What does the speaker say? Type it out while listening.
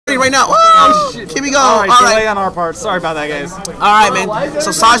right now. Oh, here we go. All right, delay on our part. Sorry about that, guys. All right, man.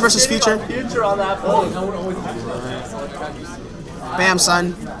 So SAJ versus FuTure. Bam,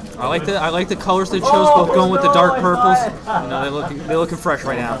 son. I like the colors they chose, both going with the dark purples. You know, they're looking fresh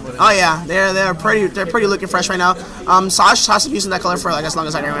right now. Oh yeah, they're pretty looking fresh right now. SAJ has been using that color for like as long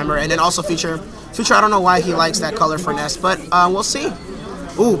as I can remember, and then also FuTure, I don't know why he likes that color for Ness, but we'll see.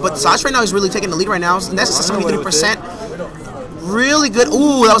 Ooh, but SAJ right now is really taking the lead right now. Ness is at 73%. Really good.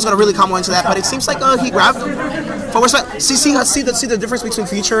 Ooh, that was gonna really combo into that, but it seems like he grabbed forward smash. See the difference between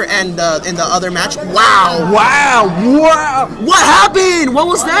FuTure and in the other match. Wow. What happened? What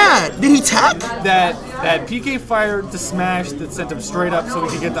was that? Did he tech? That PK fired the smash that sent him straight up so we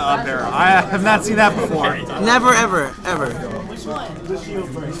could get the up air. I have not seen that before. Never, ever.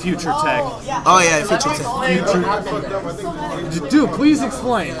 FuTure tech. Oh yeah, FuTure tech. Dude, please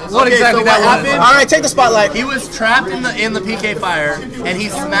explain what exactly that happened. All right, take the spotlight. He was trapped in the PK fire, and he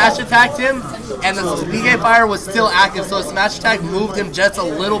smash attacked him, and the PK fire was still active, so the smash attack moved him just a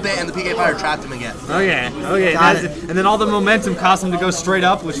little bit, and the PK fire trapped him again. Okay. And then all the momentum caused him to go straight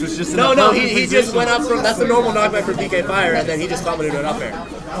up, which was just no. He just went up. That's the normal knockback for PK Fire, and then he just commented it up there.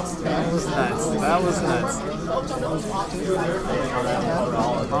 That was nuts.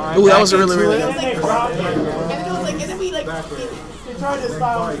 Ooh, that was really good.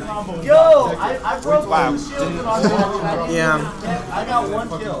 Yo, I broke one shield. Yeah. I got 1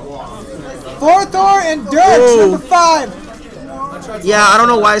 kill. FuTure and Dirk, number 5. Yeah, I don't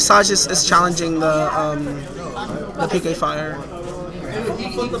know why SAJ is challenging the PK Fire.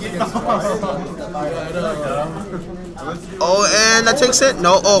 Oh, and that takes it?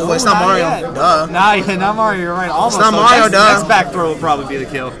 No. Oh, wait, it's not Mario. Duh. Nah, yeah, not Mario. You're right. Almost. It's not Mario, duh. Next back throw will probably be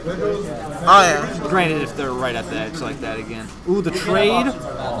the kill. Oh, yeah. Granted, if they're right at the edge like that again. Ooh, the trade.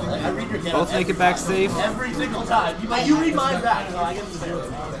 Both make it back safe. Every single time. You read mine back. So I get to do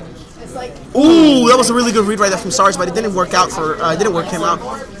it. Ooh, that was a really good read right there from SAJ, but it didn't work out for. Didn't work him out.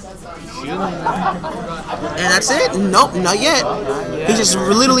 And that's it? Nope, not yet. He's just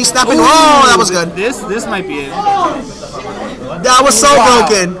literally snapping. Oh, that was good. This might be it. That was so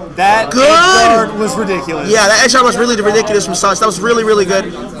broken. That good was ridiculous. Yeah, that edge guard was really ridiculous from SAJ. That was really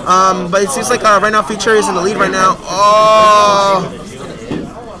good. But it seems like right now FuTure is in the lead right now. Oh,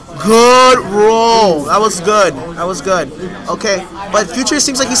 good roll. That was good. Okay, but FuTure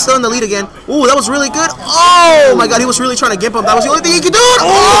seems like he's still in the lead again. Ooh, that was really good. Oh my God, he was really trying to gimp him. That was the only thing he could do.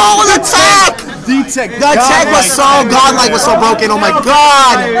 Oh, the tech! The tech was so godlike, was so broken. Oh my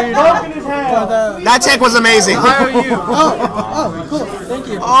God! That tech was amazing. How are you? Oh, cool. Thank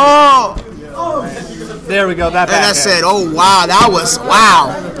you. Oh. There we go. And that's it. Oh wow, that was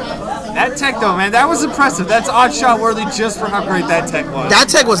wow. That tech though, man, that was impressive. That's odd shot worthy just for how great that tech was. That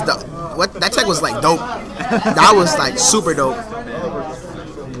tech was dope. What? That tech was like dope. That was like super dope.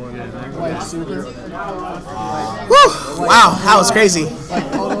 Woo! Wow, that was crazy.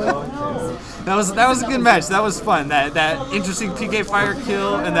 That was a good match. That was fun. That interesting PK fire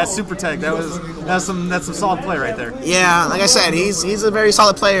kill and that super tech. That's some solid play right there. Yeah, like I said, he's a very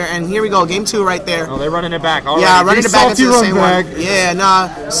solid player. And here we go, game 2 right there. Oh, they're running it back. All yeah, right. running it back into the same one. Yeah, nah.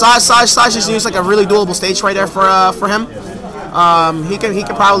 SAJ just used like a really doable stage right there for him. He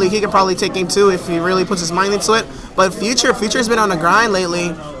can probably take game 2 if he really puts his mind into it. But FuTure's been on the grind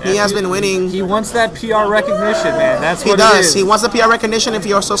lately. He has been winning. He wants that PR recognition, man. That's what he does. It is. He wants the PR recognition.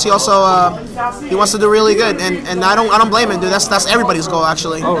 He also he wants to do really good. And I don't blame him, dude. That's everybody's goal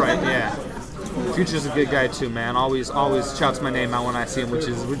actually. Oh right, yeah. FuTure's a good guy too, man. Always shouts my name out when I see him, which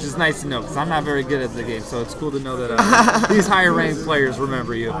is nice to know because I'm not very good at the game. So it's cool to know that these higher ranked players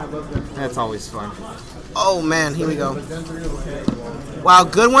remember you. That's always fun. Oh man, here we go. Wow,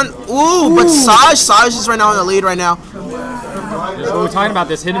 good one. Ooh, but SAJ is right now in the lead right now. We're talking about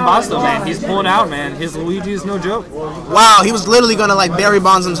this hidden boss though, man. He's pulling out, man. His Luigi is no joke. Wow, he was literally gonna like Barry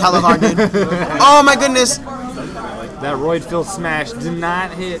Bonds him hella hard, dude. Oh my goodness. That roid-filled smash did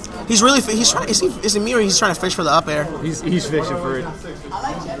not hit. He's trying. Is it me or he's trying to fish for the up air? He's fishing for it.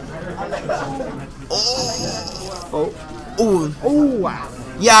 Oh, wow.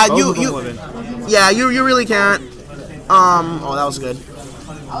 Yeah, you really can't. Oh, that was good.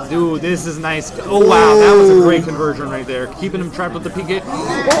 Dude, this is nice. Oh wow, that was a great conversion right there. Keeping him trapped with the PK.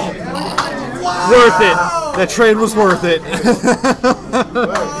 Wow. Worth it. That trade was worth it. Wait,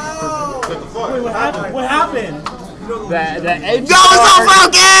 what happened? That edge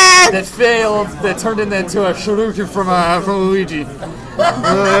that failed, that turned into a shuriken from Luigi. I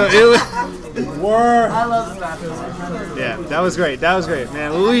love that. Yeah, that was great. That was great,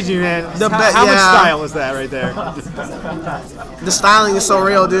 man. Luigi, man. How much style was that right there? The styling is so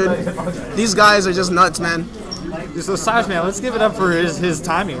real, dude. These guys are just nuts, man. So SAJ, man, let's give it up for his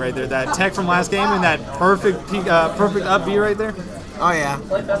timing right there. That tech from last game and that perfect peak, perfect up B right there. Oh yeah.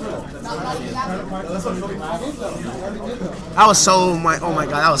 That was oh my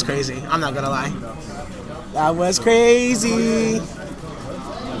god, that was crazy. I'm not gonna lie. That was crazy.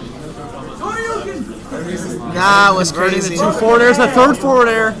 That was crazy. The 2 forward airs, the 3rd forward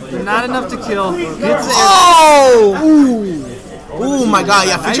air, not enough to kill. Oh! Ooh! Oh my god,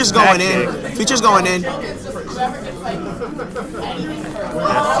 yeah, FuTure's going in. FuTure's going in. Yeah,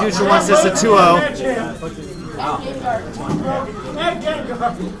 FuTure wants this a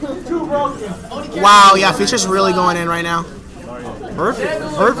 2-0. Wow, yeah, FuTure's really going in right now.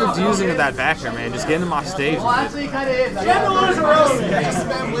 Perfect using of that back air, man. Just getting him off stage.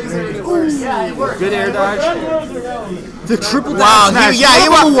 Good air dodge. The triple down smash. He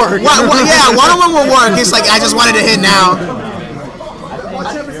will work. Yeah, one-on-one will work. It's like I just wanted to hit now.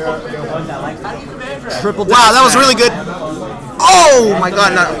 Triple down wow, that was really good. Oh my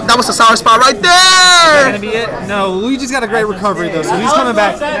god, no, that was a sour spot right there! Is that gonna be it? No, Luigi's got a great recovery though, so he's coming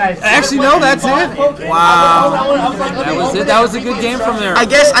back. Actually, no, that's it. Wow. That was it. That was a good game from there. I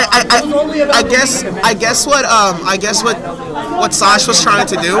guess what SAJ was trying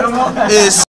to do is